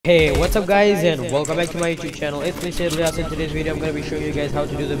Hey, what's up guys, and welcome back to my YouTube channel. It's me, Elias. In today's video I'm going to be showing you guys how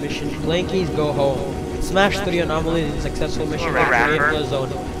to do the mission Plankies Go Home. Smash 3 anomalies is a successful mission for the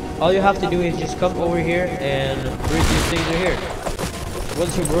zone. All you have to do is just come over here and break these things right here.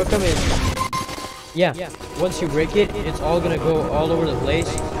 Once you broke them, once you break it, it's all going to go all over the place,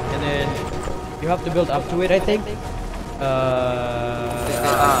 and then you have to build up to it, I think.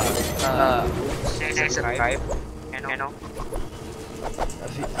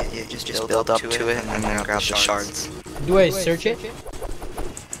 You just build up to it and then grab the shards. Do I search it?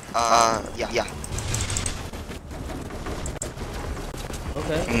 Yeah.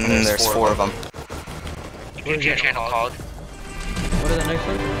 Okay. And there's four of them. What's your channel called? What is the next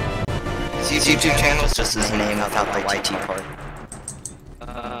one? His YouTube channel is just his name without the YT part.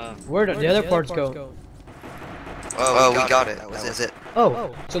 Where did the other parts go? Oh, we got it. That was it.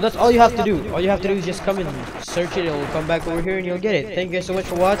 Oh, so that's all you have to do. All you have to do is just come and search it. It'll come back over here and you'll get it. Thank you guys so much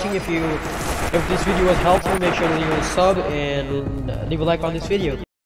for watching. If this video was helpful, make sure to leave a sub and leave a like on this video.